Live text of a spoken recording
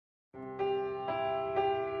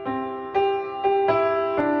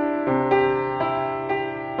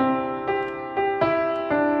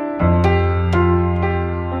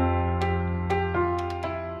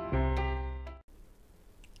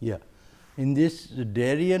In this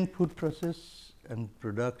dairy and food process and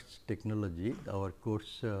products technology, our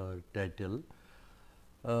course title,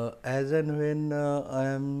 as and when I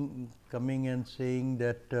am coming and saying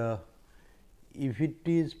that if it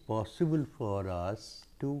is possible for us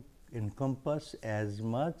to encompass as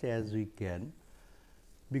much as we can,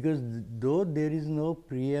 because though there is no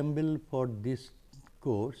preamble for this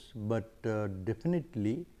course, but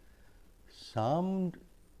definitely some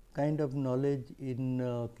kind of knowledge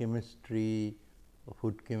in chemistry,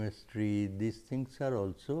 food chemistry, these things are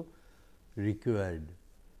also required,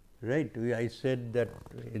 right. I said that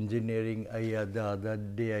engineering, the other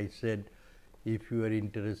day I said if you are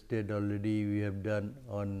interested, already we have done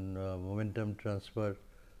on momentum transfer.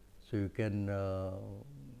 So, you can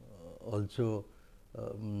also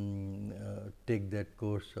take that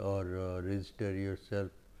course or register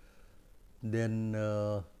yourself.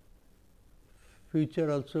 Then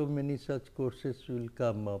future also many such courses will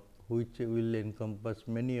come up, which will encompass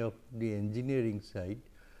many of the engineering side,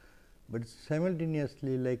 but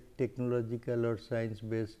simultaneously like technological or science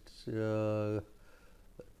based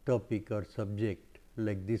topic or subject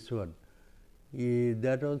like this one.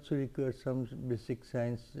 That also requires some basic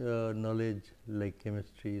science knowledge like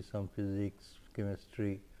chemistry, some physics,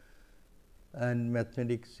 chemistry, and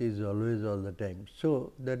mathematics is always all the time.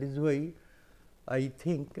 So, that is why I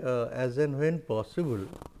think as and when possible,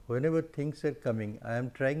 whenever things are coming, I am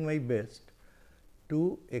trying my best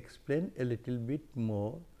to explain a little bit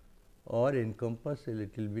more or encompass a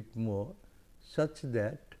little bit more, such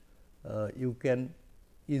that you can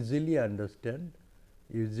easily understand,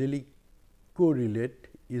 easily correlate,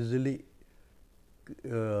 easily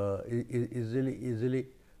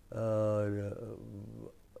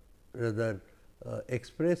rather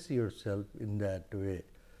express yourself in that way.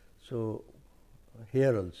 So,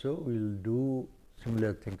 here also we will do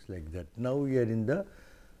similar things like that. Now, we are in the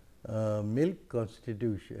milk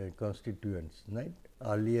constituents, right.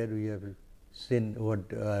 Earlier we have seen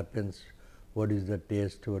what happens, what is the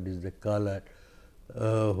taste, what is the color,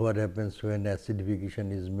 what happens when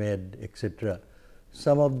acidification is made, etc.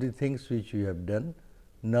 Some of the things which we have done.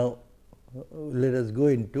 Now, let us go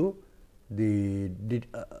into the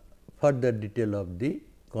further detail of the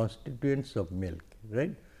constituents of milk,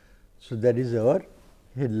 right. So, that is our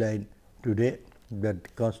headline today,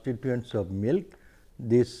 that constituents of milk.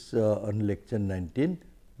 This on lecture 19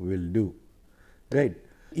 will do, right.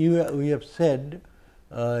 We have said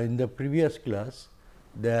in the previous class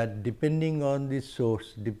that depending on the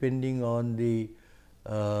source, depending on the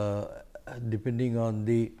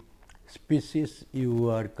species you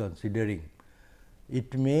are considering,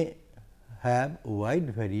 it may have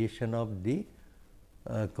wide variation of the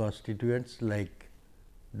constituents, like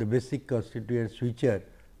the basic constituents which are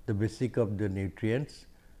the basic of the nutrients,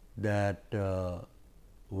 that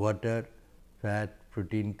water, fat,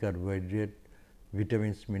 protein, carbohydrate,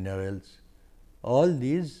 vitamins, minerals, all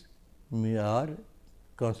these are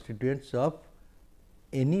constituents of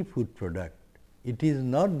any food product. It is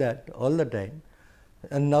not that all the time.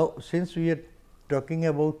 And now, since we are talking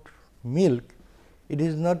about milk, it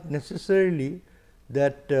is not necessarily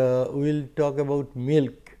that we will talk about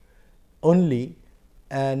milk only,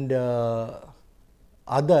 and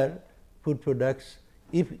other food products,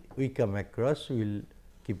 if we come across, we will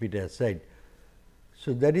keep it aside.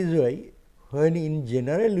 So, that is why when in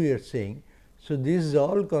general we are saying, so these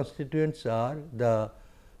all constituents are the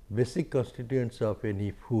basic constituents of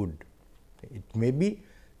any food. It may be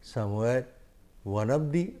somewhere one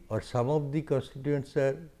of the or some of the constituents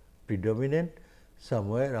are predominant,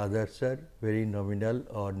 somewhere others are very nominal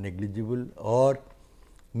or negligible, or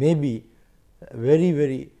maybe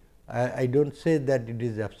very I do not say that it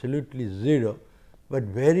is absolutely 0, but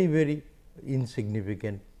very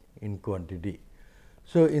insignificant in quantity.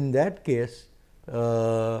 So, in that case,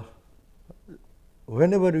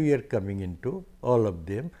 whenever we are coming into all of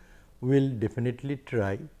them, we will definitely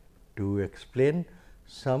try to explain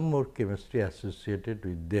some more chemistry associated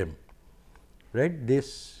with them, right.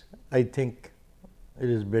 This I think it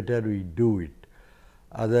is better we do it,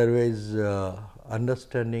 otherwise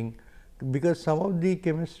understanding, because some of the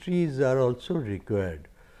chemistries are also required.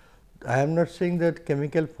 I am not saying that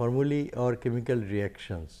chemical formulae or chemical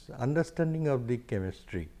reactions, understanding of the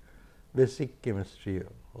chemistry, basic chemistry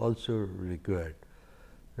also required,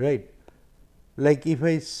 right. Like if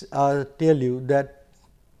I tell you that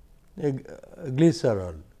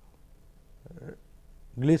glycerol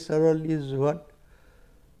is what?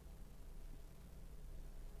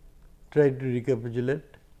 Try to recapitulate.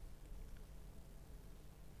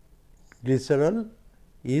 Glycerol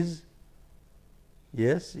is,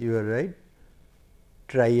 yes, you are right,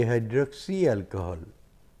 trihydroxy alcohol,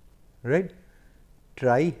 right,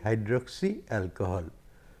 trihydroxy alcohol.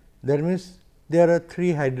 That means there are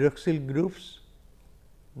 3 hydroxyl groups,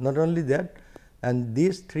 not only that, and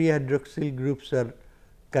these 3 hydroxyl groups are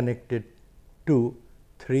connected to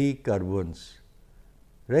 3 carbons,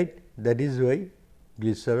 right. That is why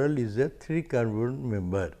glycerol is a 3 carbon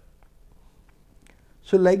member.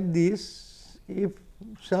 So, like this, if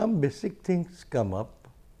some basic things come up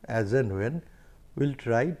as and when, we will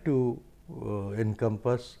try to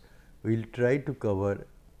encompass, we will try to cover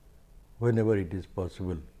whenever it is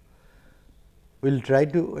possible. We will try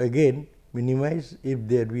to again minimize if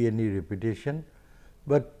there be any repetition,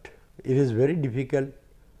 but it is very difficult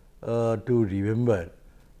to remember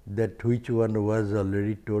that which one was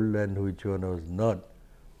already told and which one was not.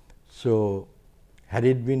 So, had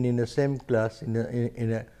it been in the same class, in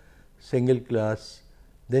a single class,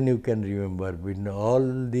 then you can remember. In all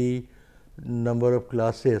the number of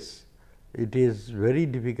classes, it is very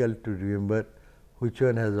difficult to remember which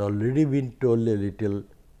one has already been told a little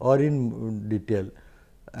or in detail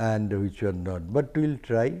and which one not. But we will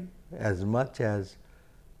try as much as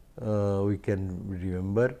we can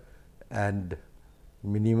remember and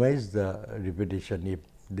minimize the repetition if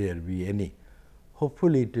there be any.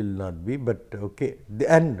 Hopefully, it will not be, but okay.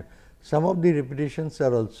 And some of the repetitions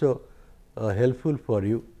are also helpful for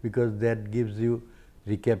you, because that gives you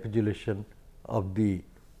recapitulation of the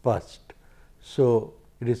past. So,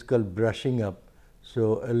 it is called brushing up.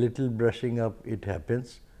 So, a little brushing up it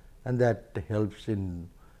happens, and that helps in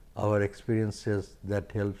our experiences,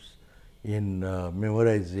 that helps in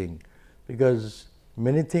memorizing, because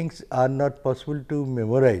many things are not possible to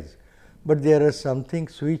memorize, but there are some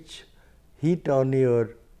things which hit on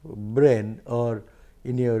your brain or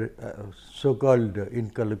in your so called, in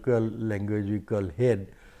colloquial language we call head.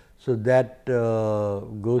 So, that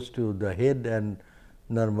goes to the head and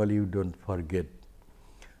normally you do not forget.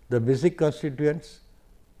 The basic constituents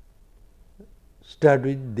start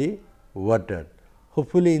with the water.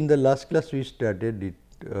 Hopefully, in the last class we started it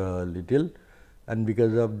little, and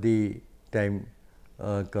because of the time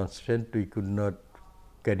constraint we could not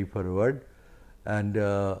carry forward. And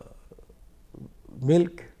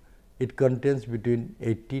milk, it contains between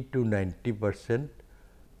 80 to 90%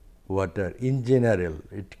 water in general.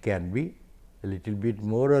 It can be a little bit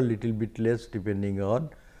more or little bit less depending on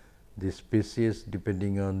the species,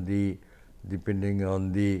 depending on the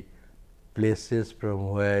places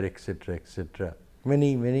from where, etc., etc.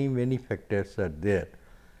 Many factors are there,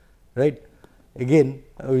 right. Again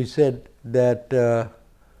we said that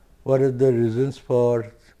what are the reasons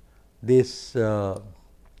for this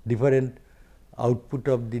different output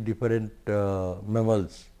of the different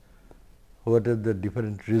mammals, what are the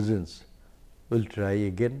different reasons. We will try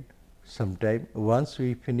again sometime. Once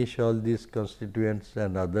we finish all these constituents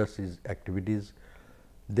and others activities,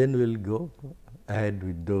 then we will go ahead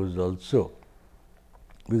with those also,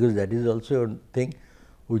 because that is also a thing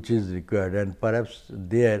which is required, and perhaps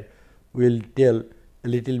there we will tell a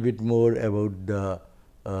little bit more about the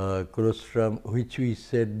colostrum, which we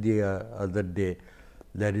said the other day,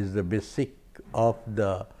 that is the basic of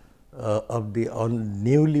the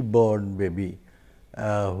newly born baby,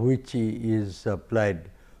 which is supplied,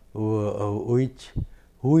 who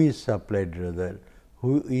is supplied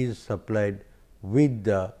with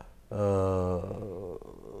the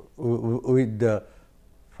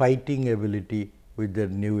fighting ability with the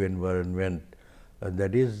new environment.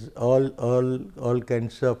 That is all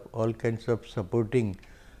kinds of supporting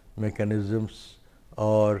mechanisms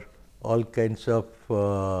or all kinds of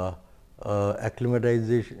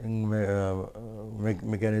acclimatization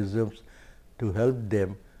mechanisms to help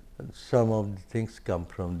them. Some of the things come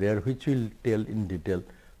from there, which we will tell in detail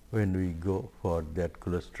when we go for that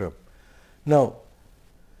colostrum. Now,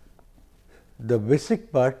 the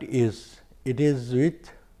basic part is, it is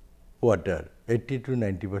with water, 80 to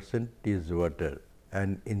 90% is water,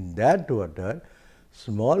 and in that water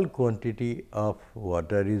small quantity of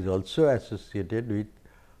water is also associated with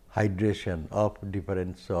hydration of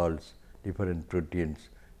different salts, different proteins,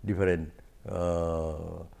 different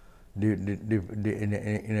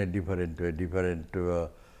in a different way, different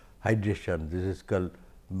hydration. This is called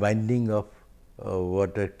binding of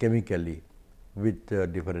water chemically with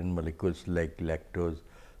different molecules like lactose,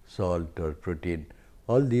 salt or protein.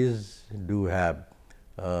 All these do have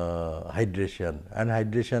hydration, and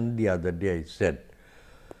hydration the other day I said.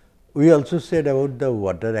 We also said about the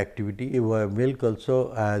water activity. Milk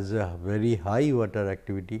also has a very high water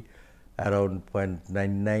activity, around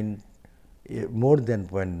 0.99, more than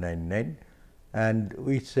 0.99, and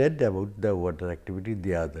we said about the water activity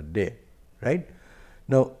the other day, right.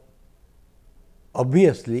 Now,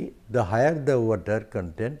 obviously, the higher the water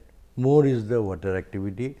content, more is the water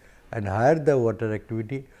activity, and higher the water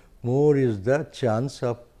activity, more is the chance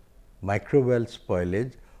of microbial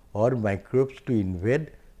spoilage or microbes to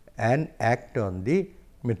invade and act on the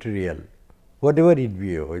material, whatever it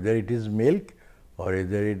be, whether it is milk or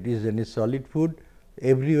whether it is any solid food,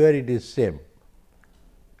 everywhere it is same.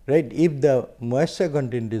 Right? If the moisture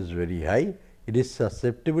content is very high, it is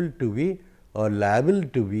susceptible to be or liable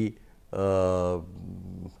to be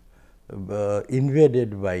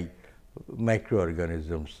invaded by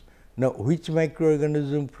microorganisms. Now, which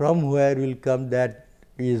microorganism from where will come, that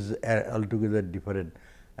is altogether different,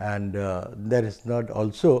 and that is not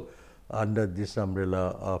also under this umbrella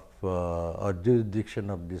of or jurisdiction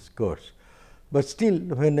of this course. But still,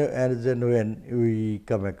 when as and when we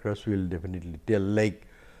come across, we will definitely tell. Like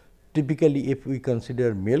typically, if we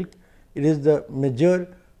consider milk, it is the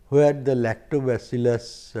major where the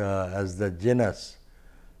lactobacillus as the genus,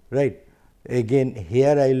 right. Again,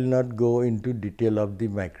 here I will not go into detail of the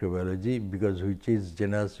microbiology, because which is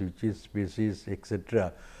genus, which is species,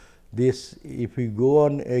 etc. This, if we go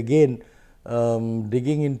on again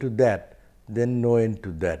digging into that, then no end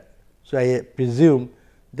to that. So, I presume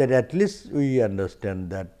that at least we understand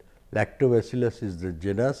that lactobacillus is the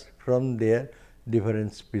genus, from there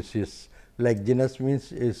different species, like genus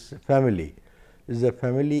means is family, is a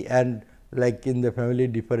family, and like in the family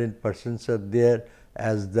different persons are there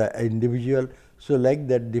as the individual. So, like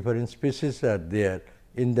that different species are there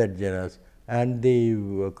in that genus, and they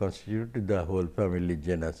constitute the whole family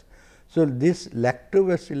genus. So, this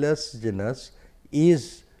lactobacillus genus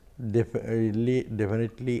is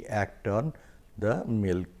definitely act on the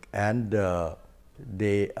milk, and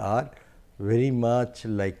they are very much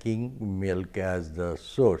liking milk as the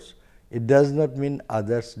source. It does not mean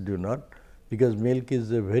others do not, because milk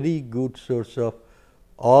is a very good source of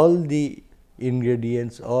all the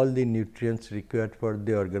ingredients, all the nutrients required for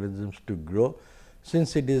the organisms to grow.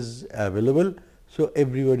 Since it is available, so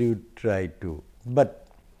everybody would try to. But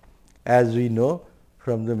as we know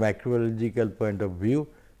from the microbiological point of view,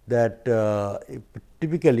 that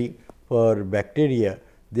typically for bacteria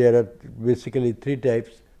there are basically three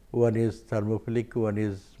types. One is thermophilic, one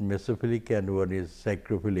is mesophilic, and one is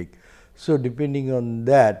psychrophilic. So, depending on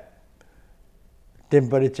that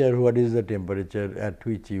temperature, what is the temperature at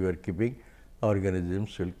which you are keeping,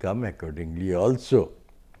 organisms will come accordingly also.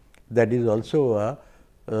 That is also a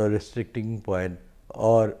restricting point,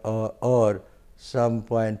 or some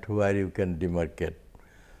point where you can demarcate.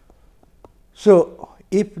 So,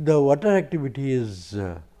 if the water activity is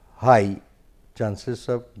high, chances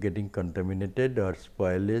of getting contaminated or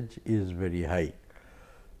spoilage is very high.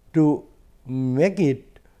 To make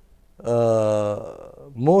it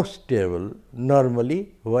more stable,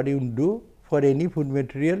 normally what you do for any food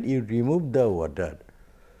material, you remove the water.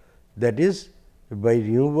 That is, by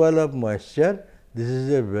removal of moisture, this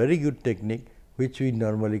is a very good technique which we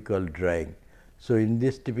normally call drying. So, in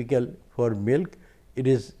this typical for milk, it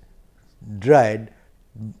is dried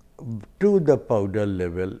to the powder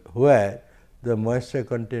level, where the moisture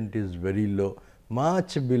content is very low,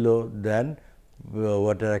 much below than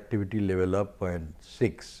water activity level of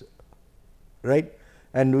 0.6, right.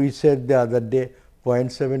 And we said the other day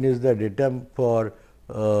 0.7 is the datum for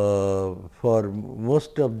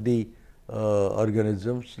most of the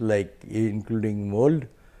organisms, like including mold,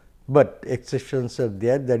 but exceptions are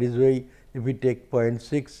there. That is why if we take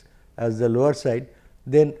 0.6 as the lower side,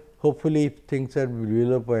 then hopefully if things are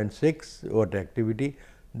below 0.6 water activity,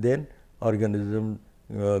 then organism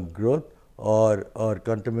growth or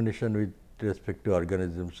contamination with respect to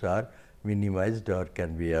organisms are minimized or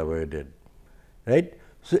can be avoided, right.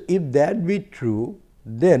 So, if that be true,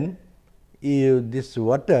 then this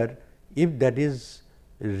water, if that is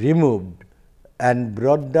removed and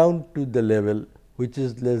brought down to the level which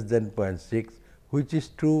is less than 0.6, which is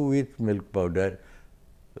true with milk powder.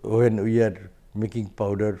 When we are making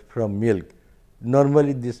powder from milk,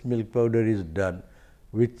 normally this milk powder is done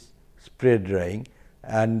with spray drying,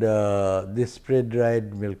 and this spray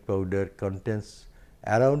dried milk powder contains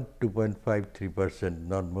around 2.53%,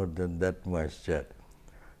 not more than that moisture,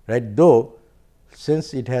 right. Though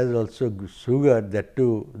since it has also sugar, that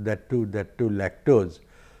too lactose,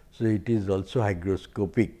 so it is also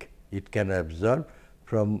hygroscopic. It can absorb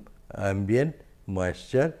from ambient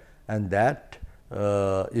moisture, and that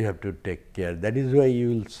you have to take care. That is why you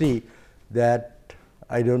will see that,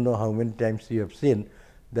 I do not know how many times you have seen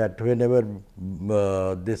that whenever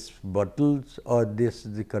this bottles or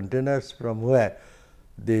the containers from where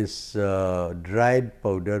this dried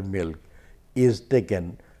powder milk is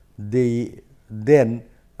taken, then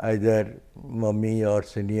either mummy or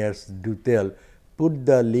seniors do tell, put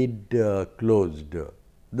the lid closed,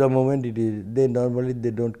 the moment it is, they normally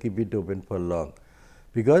they don't keep it open for long,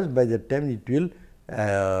 because by the time it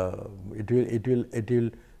will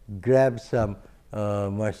grab some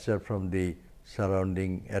moisture from the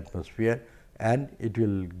surrounding atmosphere and it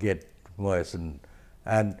will get moistened,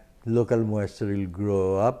 and local moisture will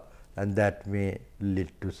grow up, and that may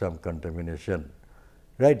lead to some contamination.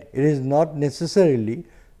 Right? It is not necessarily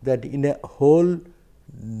that in a whole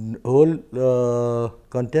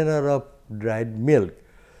container of dried milk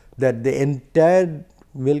that the entire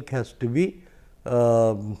milk has to be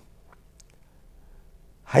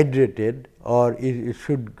hydrated, or it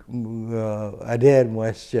should adhere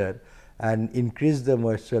moisture and increase the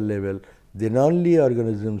moisture level, then only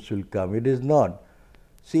organisms will come. It is not.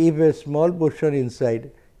 See, if a small portion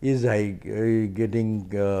inside is getting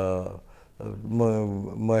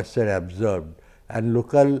moisture absorbed and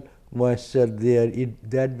local moisture there,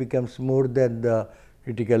 that becomes more than the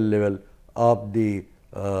critical level of the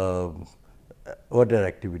water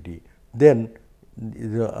activity, then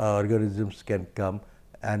the organisms can come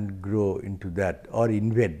and grow into that or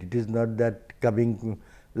invade. It is not that coming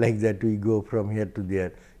like that we go from here to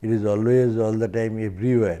there. It is always all the time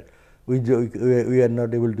everywhere. We are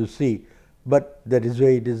not able to see, but that is why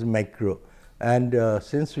it is micro. And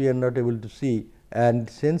since we are not able to see, and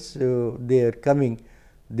since they are coming,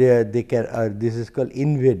 they can this is called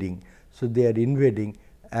invading. So, they are invading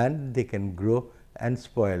and they can grow and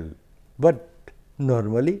spoil, but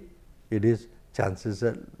normally it is chances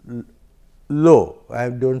are low. I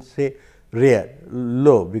do not say rare,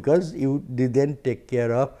 low, because you then take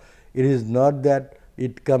care of. It is not that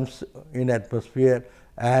it comes in atmosphere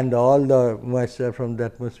and all the moisture from the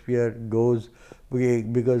atmosphere goes,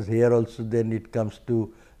 because here also then it comes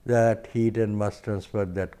to that heat and mass transfer,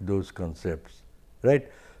 that those concepts, right.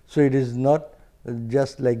 So, it is not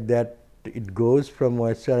just like that, it goes from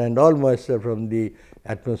moisture, and all moisture from the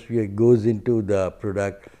atmosphere goes into the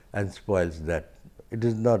product and spoils that. It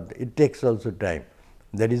is not, it takes also time.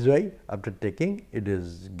 That is why after taking it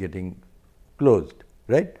is getting closed,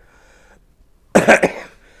 right.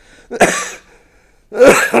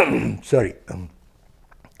 Sorry, I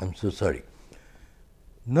am so sorry.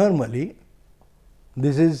 Normally,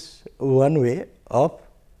 this is one way of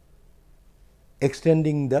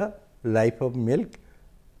extending the life of milk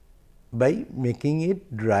by making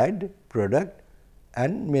it dried product,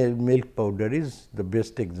 and milk powder is the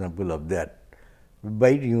best example of that,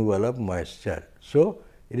 by removal of moisture. So,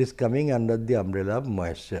 it is coming under the umbrella of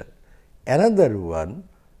moisture. Another one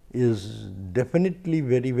is definitely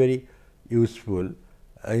very useful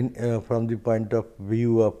from the point of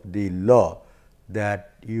view of the law,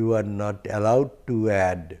 that you are not allowed to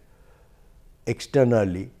add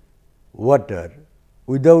externally water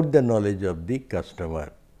without the knowledge of the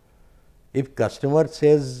customer. If customer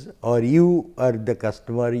says, or you are the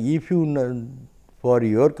customer, if you for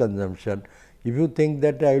your consumption, if you think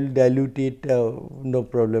that I will dilute it, no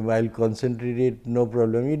problem, I will concentrate it, no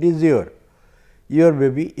problem, it is your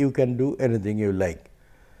baby, you can do anything you like.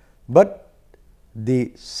 But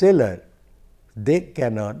the seller, they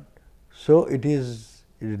cannot. So, it is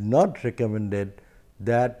not recommended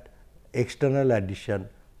that external addition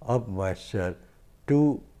of moisture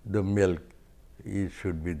to the milk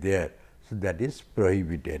should be there. So, that is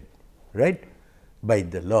prohibited, right, by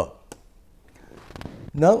the law.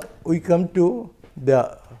 Now, we come to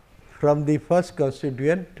from the first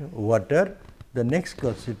constituent, water, the next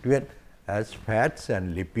constituent as fats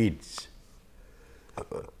and lipids,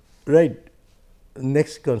 right.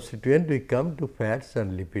 Next constituent we come to fats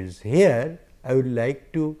and lipids. Here I would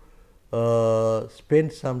like to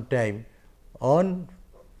spend some time on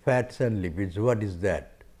fats and lipids. What is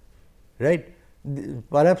that, right?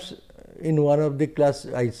 Perhaps in one of the class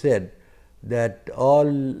I said that all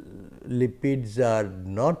lipids are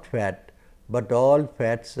not fat, but all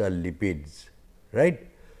fats are lipids, right.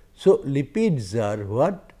 So, lipids are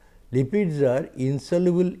what? Lipids are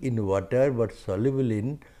insoluble in water, but soluble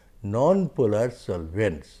in non-polar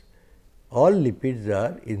solvents. All lipids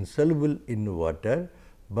are insoluble in water,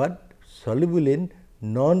 but soluble in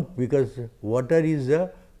because water is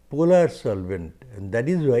a polar solvent, and that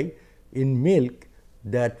is why in milk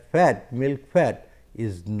that milk fat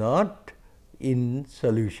is not in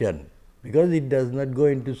solution, because it does not go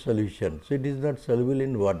into solution. So, it is not soluble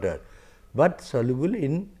in water, but soluble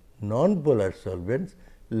in non-polar solvents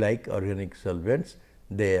like organic solvents,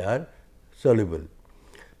 they are soluble,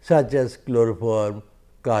 such as chloroform,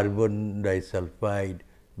 carbon disulfide,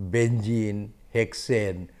 benzene,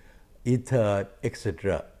 hexane, ether,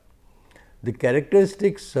 etc. The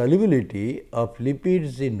characteristic solubility of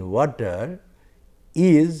lipids in water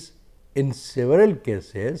is in several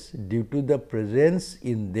cases due to the presence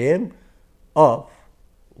in them of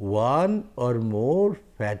one or more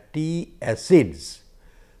fatty acids.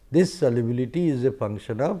 This solubility is a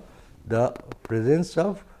function of the presence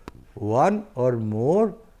of one or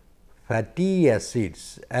more fatty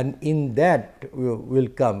acids, and in that we will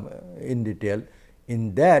come in detail.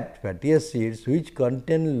 In that fatty acids which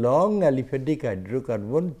contain long aliphatic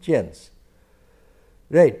hydrocarbon chains,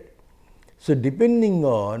 right. So, depending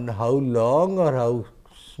on how long or how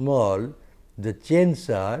small the chains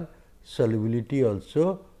are, solubility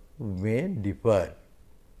also may differ,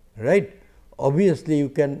 right. Obviously, you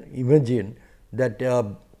can imagine that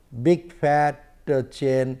a big fat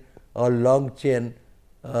chain or long chain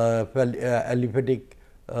aliphatic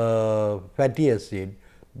fatty acid,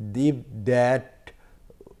 if that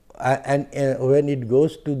and when it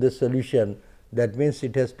goes to the solution, that means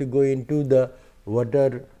it has to go into the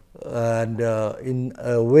water, and in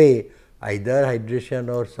a way either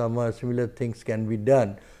hydration or some similar things can be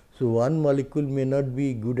done. So, one molecule may not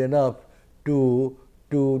be good enough to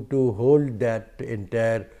hold that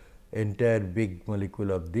entire big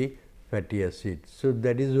molecule of the fatty acid. So,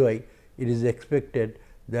 that is why it is expected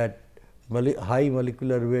that high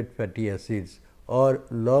molecular weight fatty acids or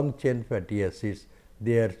long chain fatty acids,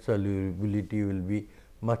 their solubility will be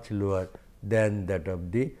much lower than that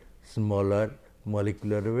of the smaller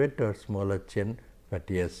molecular weight or smaller chain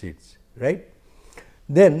fatty acids, right.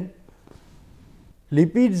 Then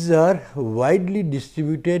lipids are widely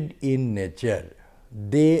distributed in nature.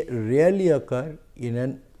 They rarely occur in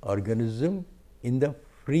an organism in the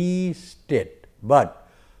free state, but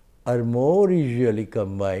are more usually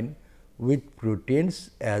combined with proteins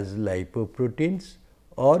as lipoproteins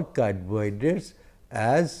or carbohydrates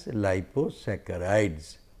as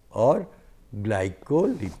liposaccharides or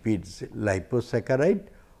glycolipids, liposaccharide,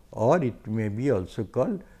 or it may be also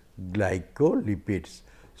called glycolipids.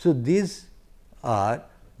 So, these are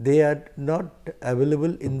not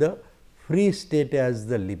available in the free state as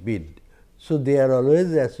the lipid. So, they are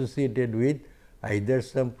always associated with either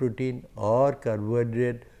some protein or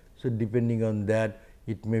carbohydrate. So, depending on that,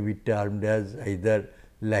 it may be termed as either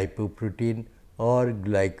lipoprotein or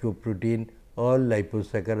glycoprotein or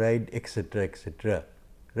liposaccharide, etc.,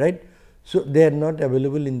 right. So, they are not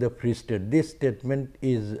available in the free state. This statement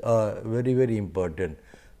is very important,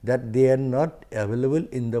 that they are not available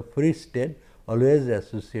in the free state, always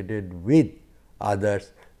associated with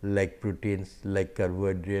others like proteins, like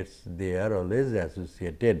carbohydrates. They are always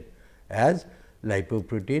associated as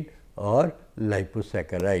lipoprotein or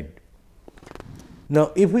liposaccharide.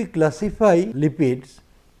 Now, if we classify lipids,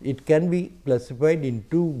 it can be classified in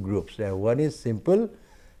two groups. One is simple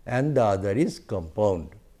and the other is compound.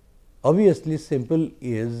 Obviously, simple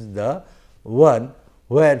is the one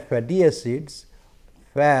where fatty acids,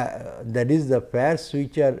 that is the fats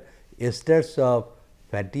which are esters of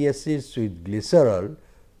fatty acids with glycerol,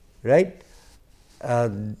 right,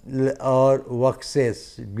 or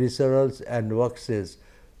waxes, glycerols and waxes.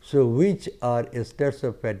 So, which are esters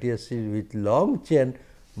of fatty acids with long chain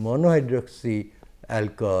monohydroxy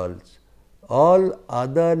alcohols. All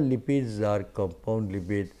other lipids are compound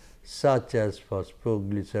lipids such as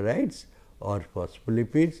phosphoglycerides or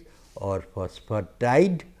phospholipids or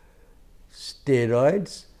phosphatide,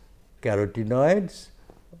 steroids, carotenoids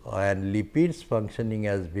and lipids functioning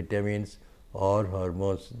as vitamins or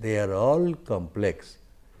hormones. They are all complex.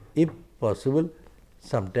 If possible,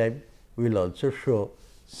 sometime we will also show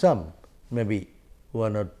some, maybe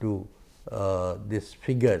one or two this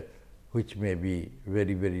figure which may be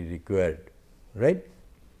very required, right.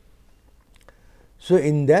 So,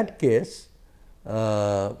 in that case,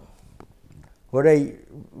 what I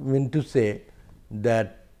mean to say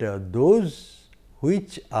that those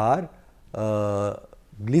which are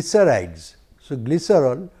glycerides. So,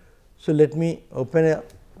 glycerol. So, let me open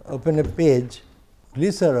a page.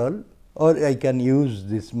 Glycerol, or I can use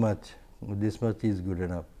this much. This much is good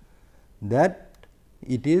enough. That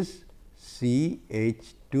it is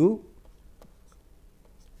CH2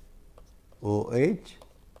 OH,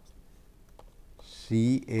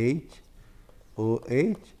 CH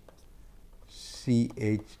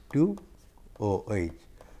CH2 OH.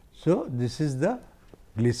 So, this is the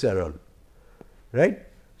glycerol, right.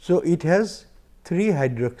 So, it has three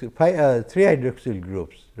hydroxyl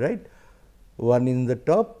groups, right. One in the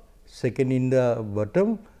top, second in the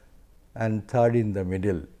bottom and third in the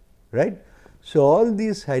middle, right. So, all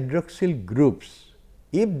these hydroxyl groups,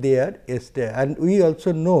 if they are ester, and we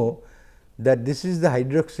also know that this is the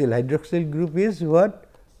hydroxyl group is what?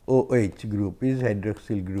 OH group is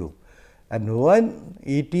hydroxyl group, and when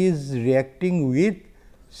it is reacting with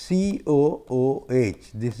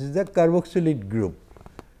COOH. This is the carboxylate group,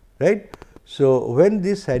 right. So, when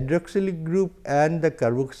this hydroxylic group and the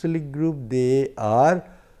carboxylic group they are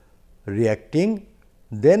reacting,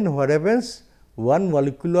 then what happens? One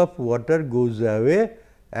molecule of water goes away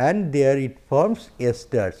and there it forms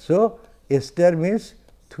ester. So, ester means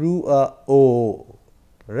through a O,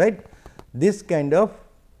 right. This kind of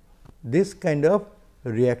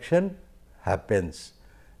reaction happens,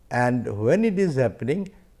 and when it is happening,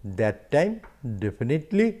 that time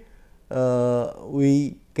definitely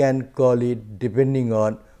we can call it, depending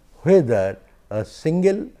on whether a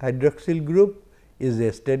single hydroxyl group is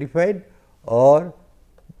esterified or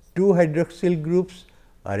two hydroxyl groups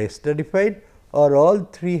are esterified or all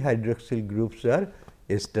three hydroxyl groups are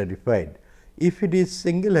esterified. If it is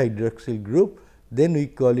single hydroxyl group, then we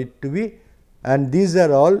call it to be, and these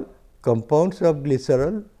are all compounds of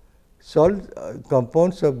glycerol,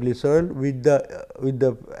 compounds of glycerol with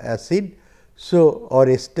the acid. So, or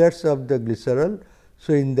esters of the glycerol.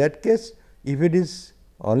 So, in that case, if it is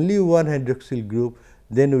only one hydroxyl group,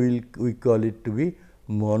 then we call it to be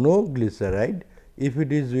monoglyceride. If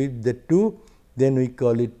it is with the two, then we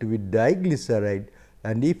call it to be diglyceride,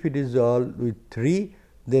 and if it is all with three,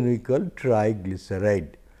 then we call triglyceride.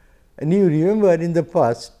 And you remember in the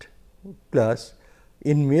past class,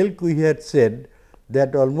 in milk we had said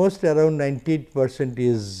that almost around 98%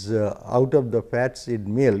 is out of the fats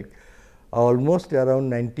in milk, almost around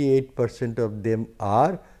 98% of them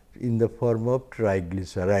are in the form of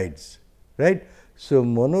triglycerides, right. So,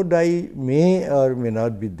 monodi may or may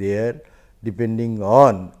not be there, depending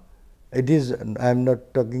on it is, I am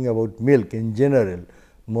not talking about milk in general,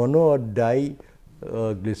 mono or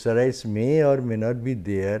diglycerides may or may not be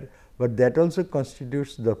there, but that also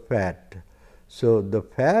constitutes the fat. So, the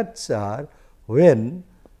fats are when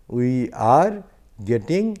we are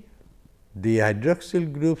getting the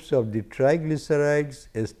hydroxyl groups of the triglycerides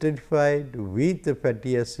esterified with the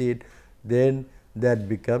fatty acid, then that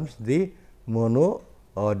becomes the mono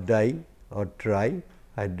or di or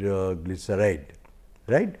trihydroglyceride,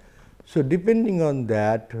 right. So, depending on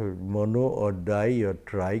that mono or di or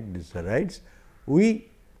triglycerides, we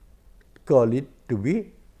call it to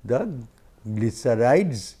be the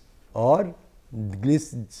glycerides or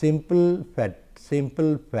simple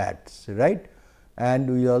fats, right. And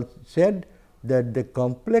we also said that the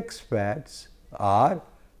complex fats are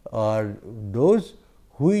those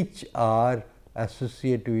which are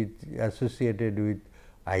associated with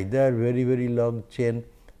either very long chain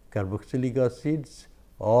carboxylic acids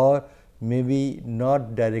or maybe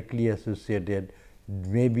not directly associated,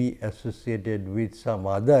 may be associated with some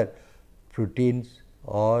other proteins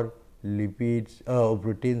or lipids,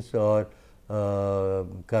 proteins or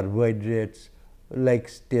carbohydrates like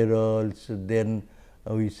sterols, then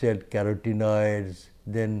we said carotenoids,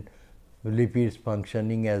 then lipids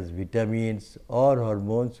functioning as vitamins or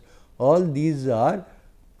hormones. All these are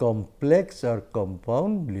complex or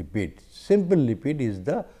compound lipids. Simple lipid is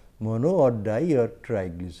the mono or di or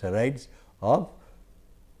triglycerides of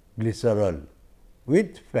glycerol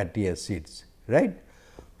with fatty acids, right.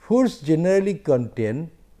 Foods generally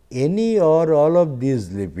contain any or all of these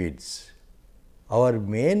lipids. Our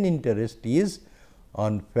main interest is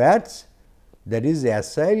on fats, that is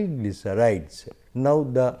acyl glycerides. Now,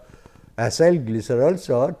 the acyl glycerols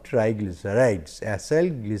or triglycerides, acyl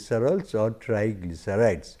glycerols or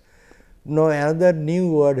triglycerides. Now, another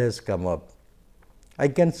new word has come up. I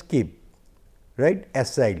can skip, right.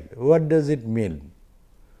 Acyl, what does it mean,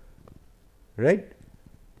 right?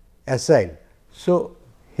 Acyl. So,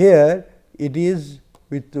 here it is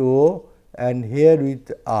with O and here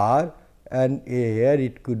with R, and here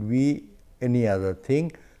it could be any other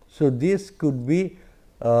thing. So, this could be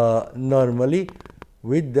normally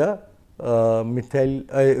with the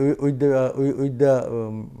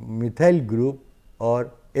methyl group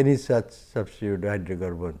or any such substitute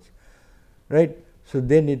hydrocarbons, right. So,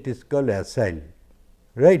 then it is called acyl,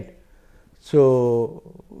 right. So,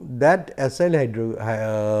 that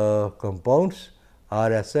acyl compounds are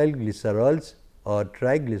acyl glycerols or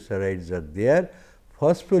triglycerides are there,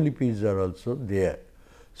 phospholipids are also there.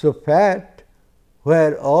 So, fat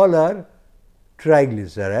where all are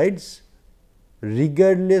triglycerides,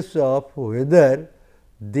 regardless of whether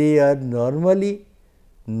they are normally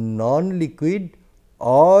non-liquid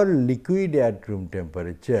or liquid at room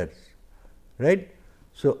temperatures, right.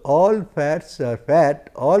 So, all fats are fat,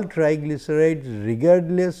 all triglycerides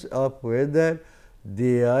regardless of whether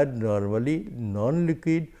they are normally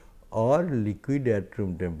non-liquid or liquid at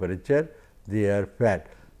room temperature, they are fat.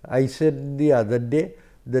 I said the other day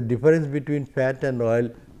the difference between fat and oil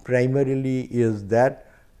primarily is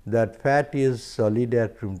that that fat is solid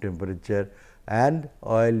at room temperature and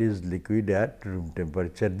oil is liquid at room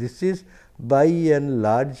temperature. This is by and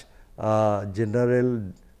large general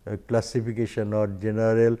classification or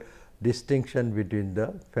general distinction between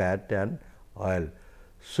the fat and oil.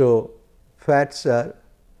 So, fats are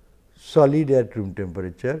solid at room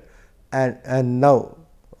temperature, and now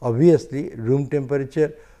obviously room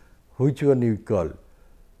temperature, which one you call,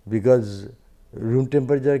 because room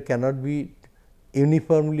temperature cannot be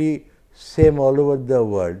uniformly same all over the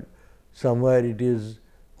world. Somewhere it is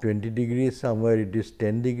 20 degrees, somewhere it is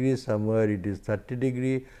 10 degrees, somewhere it is 30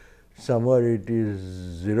 degree, somewhere it is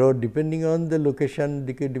 0, depending on the location,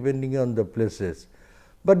 depending on the places.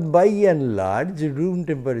 But by and large room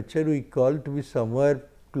temperature we call to be somewhere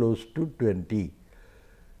close to 20,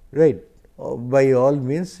 right. By all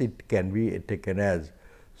means it can be taken as.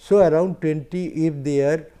 So, around 20, if they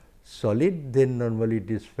are solid, then normally it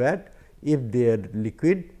is fat, if they are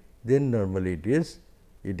liquid, then normally it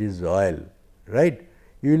is oil, right.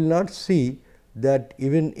 You will not see that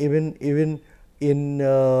even in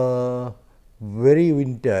very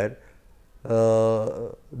winter,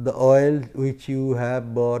 the oil which you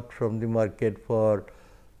have bought from the market for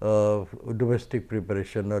domestic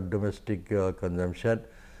preparation or domestic consumption,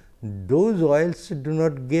 those oils do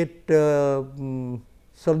not get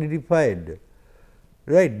solidified,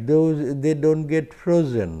 right. They do not get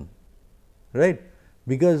frozen, right,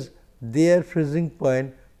 because their freezing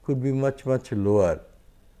point could be much lower.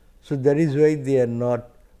 So, that is why they are not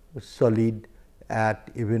solid at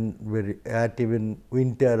even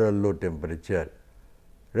winter or low temperature,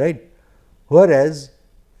 right. Whereas,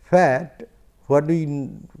 fat, what we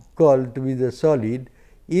call to be the solid,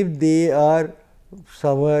 if they are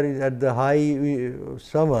somewhere at the high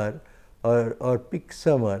summer or peak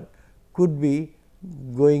summer, could be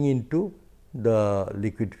going into the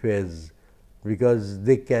liquid phase, because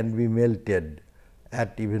they can be melted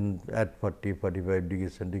at even at 40-45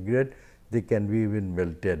 degrees centigrade, they can be even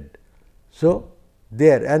melted. So,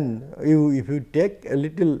 there, and if you take a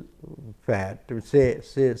little fat,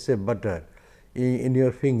 say butter in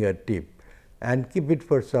your fingertip and keep it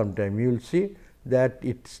for some time, you will see that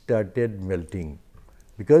it started melting,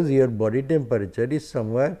 because your body temperature is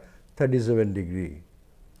somewhere 37 degree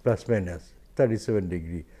plus minus 37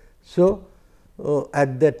 degree. So,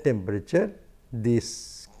 at that temperature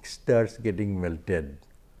this starts getting melted.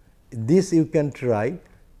 This you can try,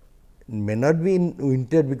 may not be in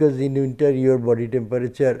winter, because in winter your body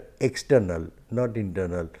temperature external, not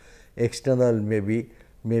internal, external may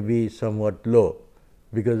be somewhat low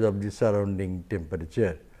because of the surrounding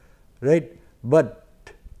temperature, right. But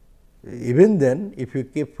even then, if you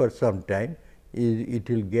keep for some time, it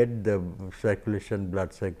will get the circulation,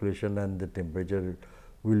 blood circulation, and the temperature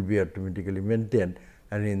will be automatically maintained,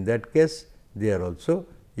 and in that case they are also,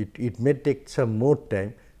 it may take some more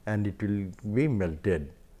time and it will be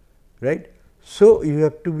melted, right. So, you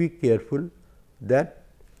have to be careful that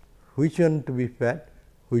which one to be fat,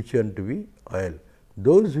 which one to be oil.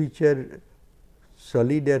 Those which are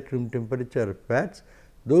solid at room temperature are fats,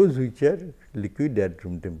 those which are liquid at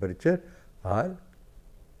room temperature are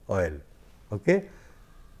oil. Okay.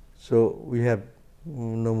 So, we have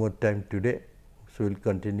no more time today. So, we will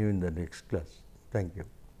continue in the next class. Thank you.